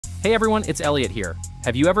Hey everyone, it's Elliot here.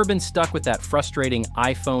 Have you ever been stuck with that frustrating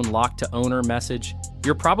iPhone lock to owner message?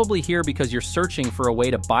 You're probably here because you're searching for a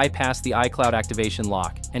way to bypass the iCloud activation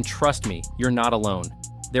lock, and trust me, you're not alone.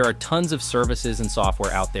 There are tons of services and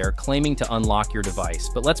software out there claiming to unlock your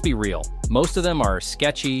device, but let's be real, most of them are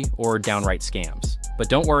sketchy or downright scams. But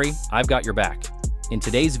don't worry, I've got your back. In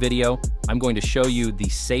today's video, I'm going to show you the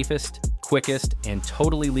safest, quickest, and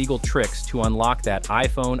totally legal tricks to unlock that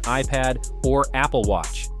iPhone, iPad, or Apple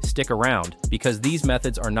Watch. Stick around, because these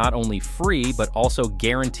methods are not only free, but also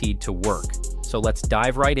guaranteed to work. So let's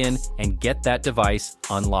dive right in and get that device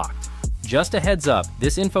unlocked. Just a heads up,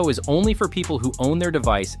 this info is only for people who own their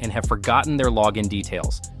device and have forgotten their login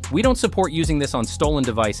details. We don't support using this on stolen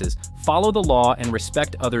devices. Follow the law and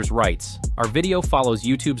respect others' rights. Our video follows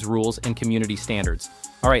YouTube's rules and community standards.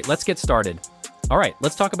 All right, let's get started. All right,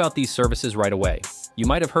 let's talk about these services right away. You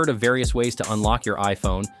might have heard of various ways to unlock your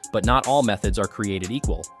iPhone, but not all methods are created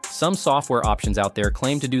equal. Some software options out there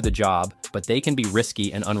claim to do the job, but they can be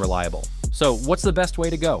risky and unreliable. So what's the best way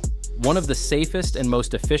to go? One of the safest and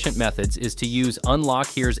most efficient methods is to use Unlock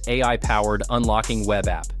Here's AI-powered unlocking web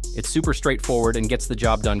app. It's super straightforward and gets the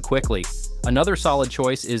job done quickly. Another solid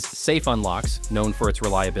choice is Safe Unlocks, known for its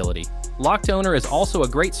reliability. Lock to Owner is also a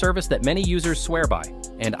great service that many users swear by,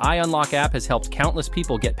 and iUnlock app has helped countless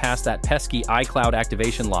people get past that pesky iCloud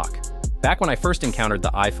activation lock. Back when I first encountered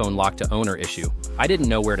the iPhone lock to owner issue, I didn't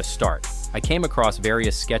know where to start. I came across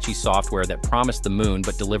various sketchy software that promised the moon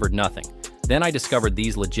but delivered nothing. Then I discovered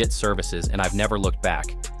these legit services, and I've never looked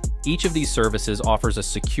back. Each of these services offers a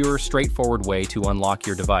secure, straightforward way to unlock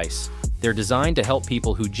your device. They're designed to help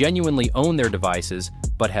people who genuinely own their devices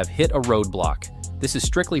but have hit a roadblock. This is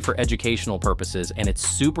strictly for educational purposes, and it's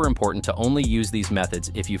super important to only use these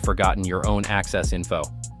methods if you've forgotten your own access info.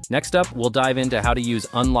 Next up, we'll dive into how to use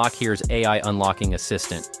Unlock Here's AI Unlocking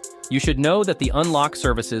Assistant. You should know that the unlock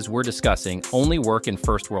services we're discussing only work in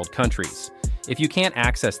first world countries. If you can't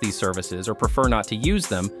access these services or prefer not to use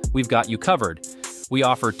them, we've got you covered. We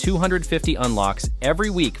offer 250 unlocks every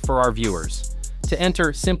week for our viewers. To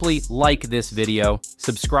enter, simply like this video,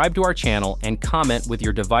 subscribe to our channel, and comment with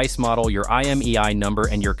your device model, your IMEI number,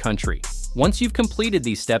 and your country. Once you've completed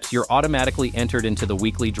these steps, you're automatically entered into the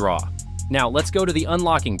weekly draw. Now let's go to the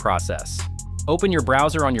unlocking process. Open your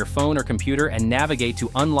browser on your phone or computer and navigate to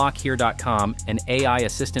unlockhere.com, an AI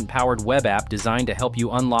assistant-powered web app designed to help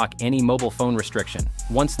you unlock any mobile phone restriction.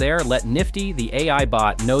 Once there, let Nifty, the AI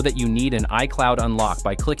bot, know that you need an iCloud unlock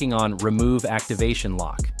by clicking on Remove Activation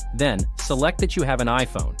Lock. Then, select that you have an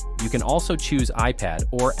iPhone. You can also choose iPad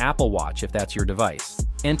or Apple Watch if that's your device.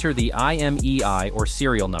 Enter the IMEI or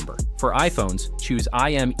serial number. For iPhones, choose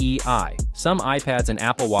IMEI. Some iPads and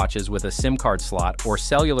Apple Watches with a SIM card slot or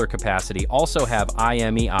cellular capacity also have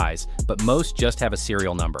IMEIs, but most just have a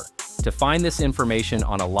serial number. To find this information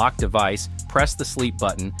on a locked device, press the sleep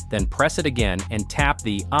button, then press it again and tap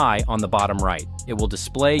the I on the bottom right. It will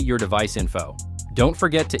display your device info. Don't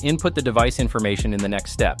forget to input the device information in the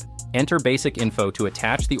next step. Enter basic info to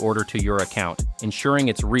attach the order to your account, ensuring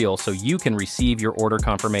it's real so you can receive your order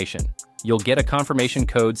confirmation. You'll get a confirmation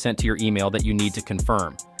code sent to your email that you need to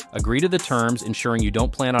confirm. Agree to the terms, ensuring you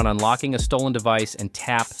don't plan on unlocking a stolen device, and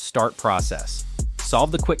tap Start Process.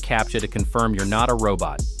 Solve the quick CAPTCHA to confirm you're not a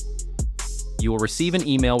robot. You will receive an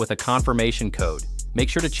email with a confirmation code. Make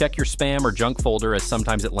sure to check your spam or junk folder, as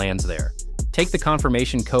sometimes it lands there. Take the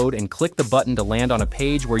confirmation code and click the button to land on a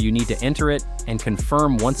page where you need to enter it and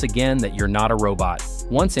confirm once again that you're not a robot.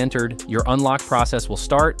 Once entered, your unlock process will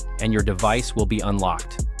start and your device will be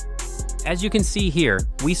unlocked. As you can see here,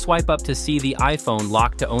 we swipe up to see the iPhone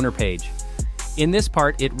lock to owner page. In this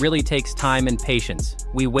part, it really takes time and patience.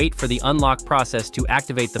 We wait for the unlock process to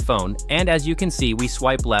activate the phone, and as you can see, we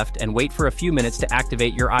swipe left and wait for a few minutes to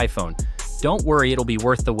activate your iPhone. Don't worry, it'll be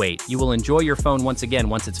worth the wait. You will enjoy your phone once again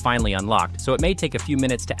once it's finally unlocked, so it may take a few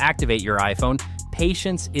minutes to activate your iPhone.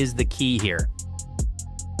 Patience is the key here.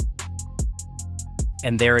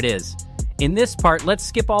 And there it is. In this part, let's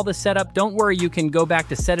skip all the setup. Don't worry, you can go back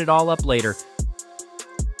to set it all up later.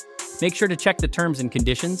 Make sure to check the terms and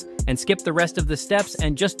conditions and skip the rest of the steps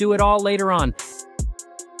and just do it all later on.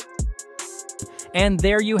 And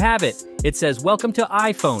there you have it. It says, "Welcome to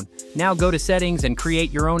iPhone." Now go to Settings and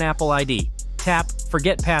create your own Apple ID. Tap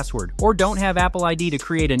Forget Password, or don't have Apple ID to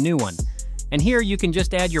create a new one. And here you can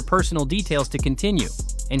just add your personal details to continue.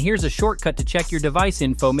 And here's a shortcut to check your device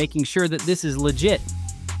info, making sure that this is legit.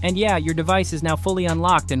 And yeah, your device is now fully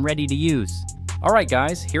unlocked and ready to use. Alright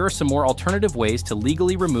guys, here are some more alternative ways to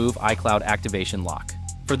legally remove iCloud activation lock.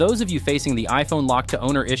 For those of you facing the iPhone lock to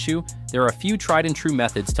owner issue, there are a few tried and true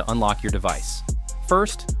methods to unlock your device.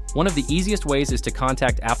 First, one of the easiest ways is to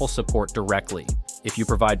contact Apple support directly. If you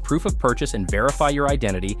provide proof of purchase and verify your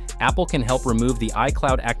identity, Apple can help remove the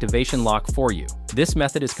iCloud activation lock for you. This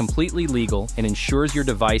method is completely legal and ensures your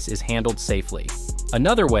device is handled safely.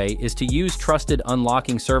 Another way is to use trusted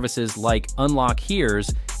unlocking services like Unlock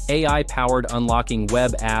Here's AI-powered unlocking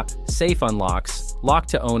web app, Safe Unlocks, Lock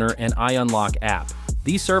to Owner, and iUnlock app.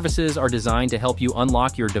 These services are designed to help you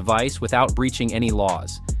unlock your device without breaching any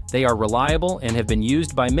laws. They are reliable and have been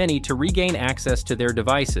used by many to regain access to their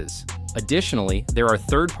devices. Additionally, there are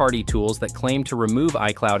third-party tools that claim to remove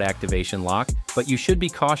iCloud activation lock, but you should be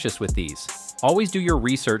cautious with these. Always do your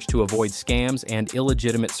research to avoid scams and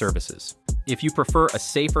illegitimate services. If you prefer a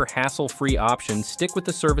safer, hassle-free option, stick with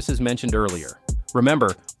the services mentioned earlier.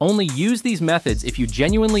 Remember, only use these methods if you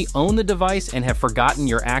genuinely own the device and have forgotten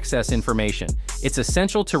your access information. It's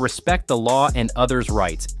essential to respect the law and others'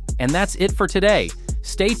 rights. And that's it for today.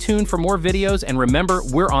 Stay tuned for more videos, and remember,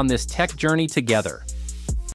 we're on this tech journey together.